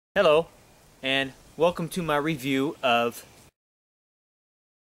Hello, and welcome to my review of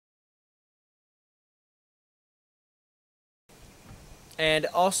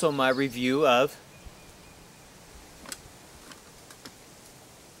my review of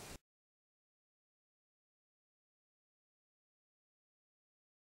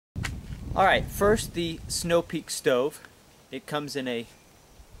Alright, first the Snow Peak stove. It comes in a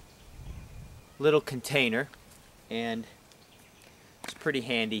little container and it's pretty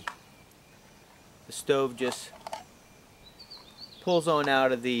handy. The stove just pulls on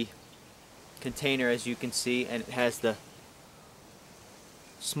out of the container, as you can see, and it has the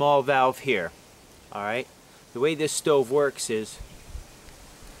small valve here. Alright, the way this stove works is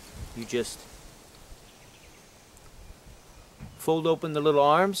you just fold open the little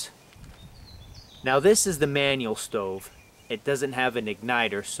arms. Now this is the manual stove. It doesn't have an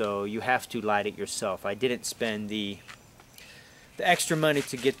igniter, so you have to light it yourself. I didn't spend the extra money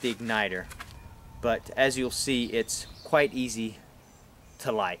to get the igniter, but as you'll see, it's quite easy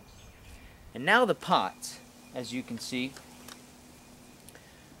to light. And now the pots, as you can see,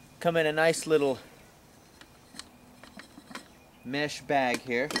 come in a nice little mesh bag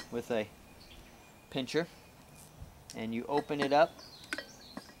here with a pincher, and you open it up,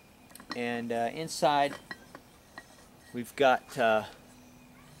 and inside we've got a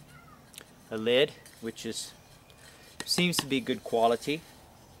lid, which seems to be good quality.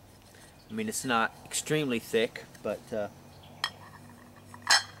 I mean, it's not extremely thick, but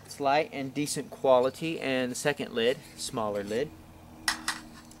it's light and decent quality. And the second lid, smaller lid,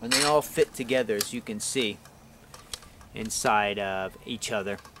 and they all fit together, as you can see, inside of each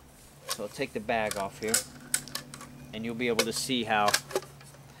other. So I'll take the bag off here and you'll be able to see how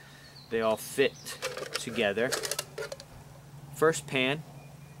they all fit together. First pan,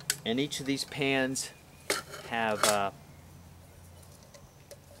 and each of these pans have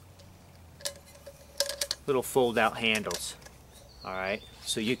little fold-out handles. Alright,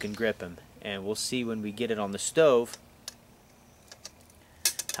 so you can grip them, and we'll see when we get it on the stove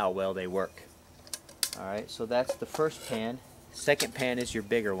how well they work. Alright, so that's the first pan. Second pan is your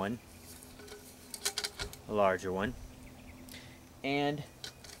bigger one, a larger one, and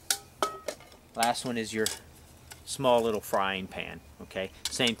last one is your small little frying pan. Okay,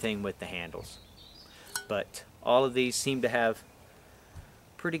 same thing with the handles, but all of these seem to have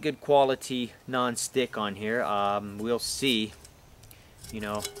pretty good quality non-stick on here. We'll see, you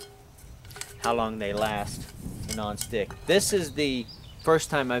know, how long they last, the non-stick. This is the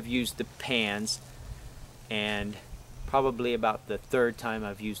first time I've used the pans, and probably about the third time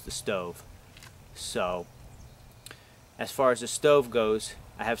I've used the stove. So as far as the stove goes,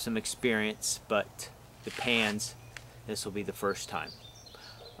 I have some experience, but the pans, this will be the first time.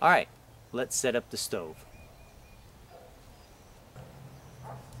 Alright, let's set up the stove.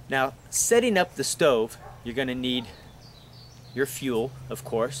 Now, setting up the stove, you're going to need your fuel, of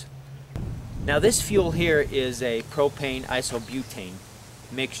course. Now this fuel here is a propane isobutane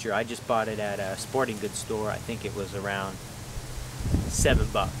mixture. I just bought it at a sporting goods store. I think it was around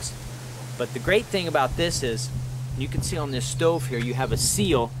 $7. But the great thing about this is, you can see on this stove here, you have a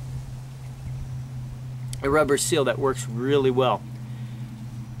seal, a rubber seal that works really well.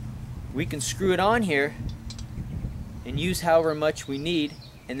 We can screw it on here and use however much we need,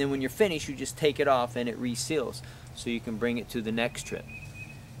 and then when you're finished, you just take it off and it reseals, so you can bring it to the next trip.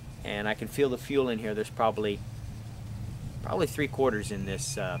 And I can feel the fuel in here. There's probably 3/4 in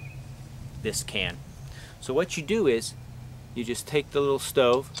this can. So what you do is you just take the little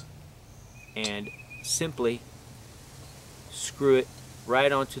stove and simply screw it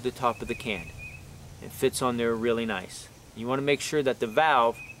right onto the top of the can. It fits on there really nice. You want to make sure that the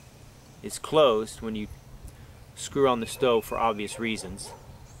valve is closed when you screw on the stove, for obvious reasons.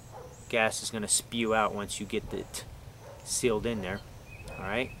 Gas is going to spew out once you get it sealed in there.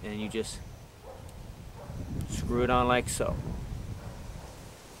 Alright, and you just screw it on like so.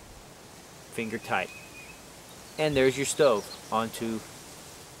 Finger tight. And there's your stove onto,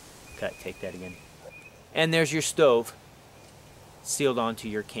 take that again. And there's your stove sealed onto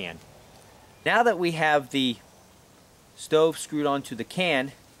your can. Now that we have the stove screwed onto the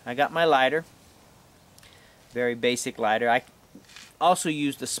can, I got my lighter. Very basic lighter. I also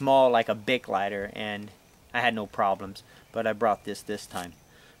used a small, like a Bic lighter, and I had no problems, but I brought this time.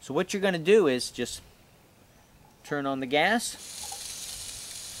 So what you're going to do is just turn on the gas,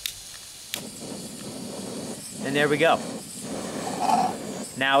 and there we go.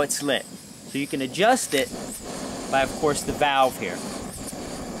 Now it's lit. So you can adjust it by, of course, the valve here.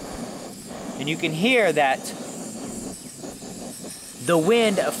 And you can hear that the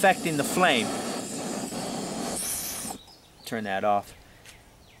wind affecting the flame. Turn that off.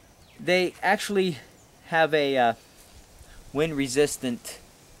 They actually have a wind resistant,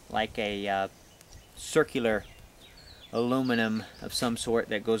 like a circular aluminum of some sort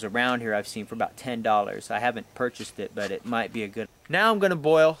that goes around here. I've seen for about $10. I haven't purchased it, but it might be a good. Now I'm going to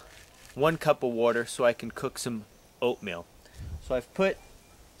boil 1 cup of water so I can cook some oatmeal. So I've put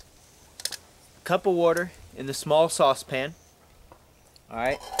a cup of water in the small saucepan.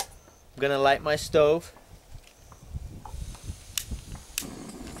 Alright, I'm going to light my stove.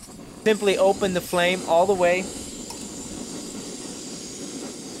 Simply open the flame all the way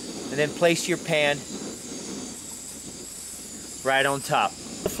and then place your pan right on top.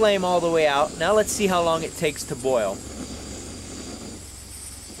 The flame all the way out. Now let's see how long it takes to boil.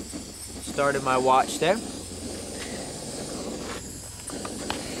 Started my watch there.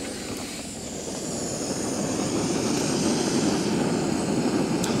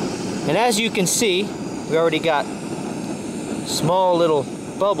 And as you can see, we already got small little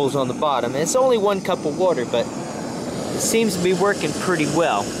bubbles on the bottom. And it's only 1 cup of water, but it seems to be working pretty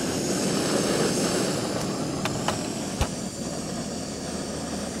well.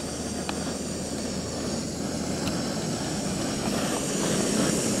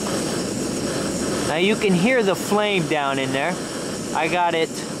 Now you can hear the flame down in there. I got it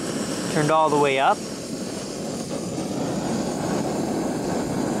turned all the way up.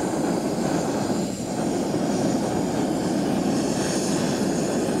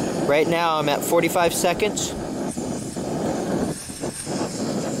 Right now I'm at 45 seconds.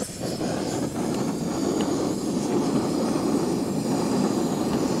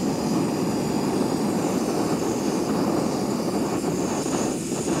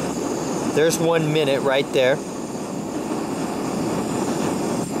 There's 1 minute right there.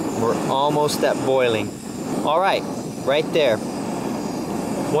 We're almost at boiling. All right, right there.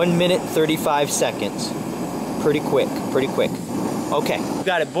 1 minute 35 seconds. Pretty quick, pretty quick. Okay, we've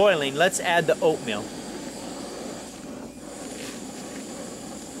got it boiling. Let's add the oatmeal.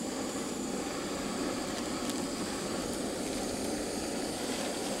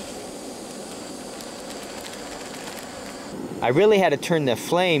 I really had to turn the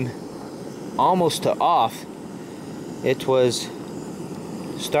flame almost to off. It was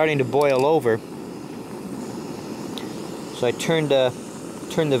starting to boil over. So I turned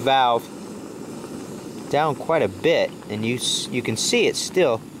the valve down quite a bit, and you can see it's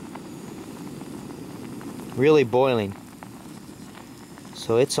still really boiling.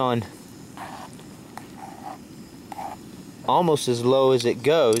 So it's on almost as low as it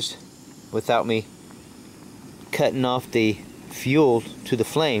goes without me cutting off the fuel to the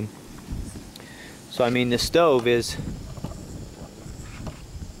flame. So I mean, the stove is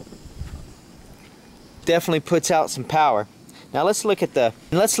definitely puts out some power. Now let's look at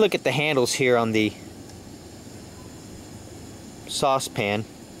the handles here on the saucepan.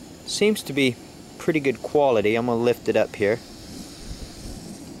 Seems to be pretty good quality. I'm gonna lift it up here.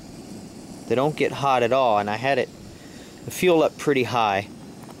 They don't get hot at all, and I had the fuel up pretty high.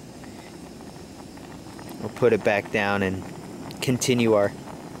 We'll put it back down and continue our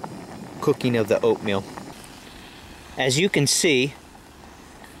cooking of the oatmeal. As you can see,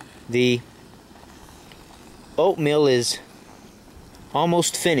 the oatmeal is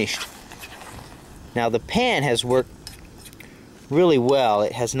almost finished. Now the pan has worked really well.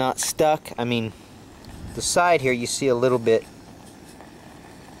 It has not stuck. I mean, the side here you see a little bit,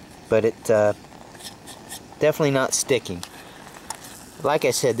 but it definitely not sticking. Like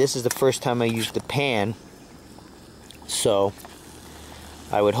I said, this is the first time I used the pan, so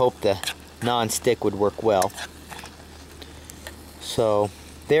I would hope the non-stick would work well. So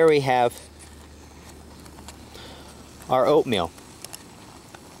there we have our oatmeal.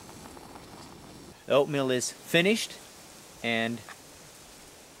 The oatmeal is finished, and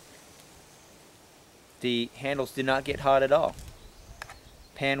the handles did not get hot at all.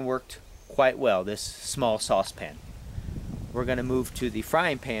 Pan worked quite well, this small saucepan. We're going to move to the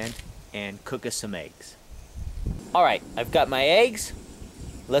frying pan and cook us some eggs. Alright, I've got my eggs.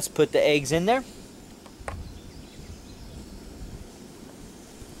 Let's put the eggs in there.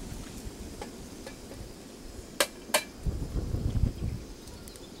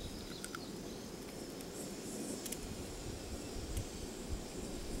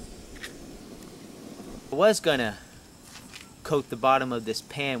 I was gonna coat the bottom of this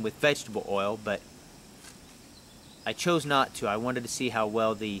pan with vegetable oil, but I chose not to. I wanted to see how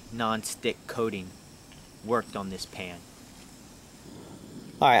well the non-stick coating worked on this pan.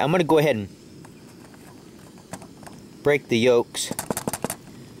 Alright, I'm gonna go ahead and break the yolks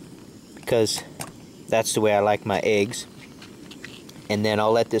because that's the way I like my eggs. And then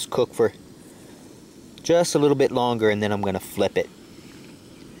I'll let this cook for just a little bit longer, and then I'm gonna flip it.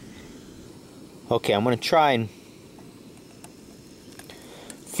 Okay, I'm going to try and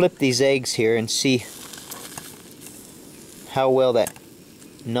flip these eggs here and see how well that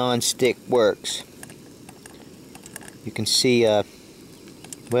non-stick works. You can see,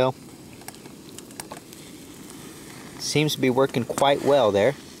 well, it seems to be working quite well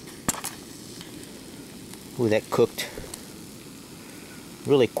there. Ooh, that cooked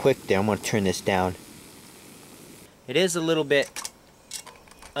really quick there. I'm going to turn this down. It is a little bit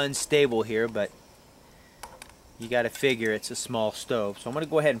unstable here, but you got to figure it's a small stove. So I'm going to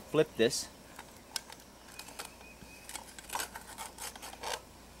go ahead and flip this.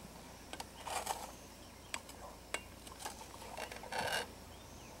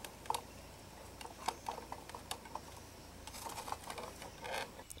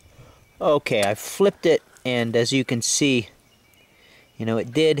 Okay, I flipped it, and as you can see, you know,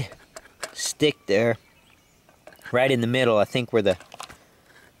 it did stick there right in the middle, I think where the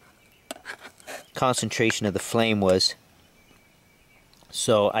concentration of the flame was.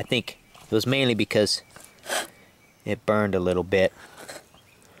 So I think it was mainly because it burned a little bit,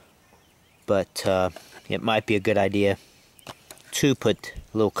 but it might be a good idea to put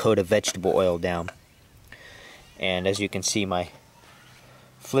a little coat of vegetable oil down. And as you can see, my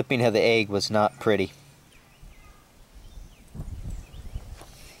flipping of the egg was not pretty.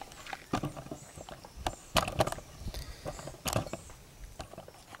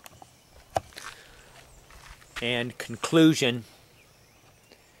 And conclusion.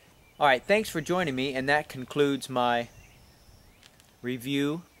 Alright, thanks for joining me, and that concludes my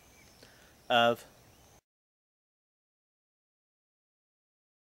review of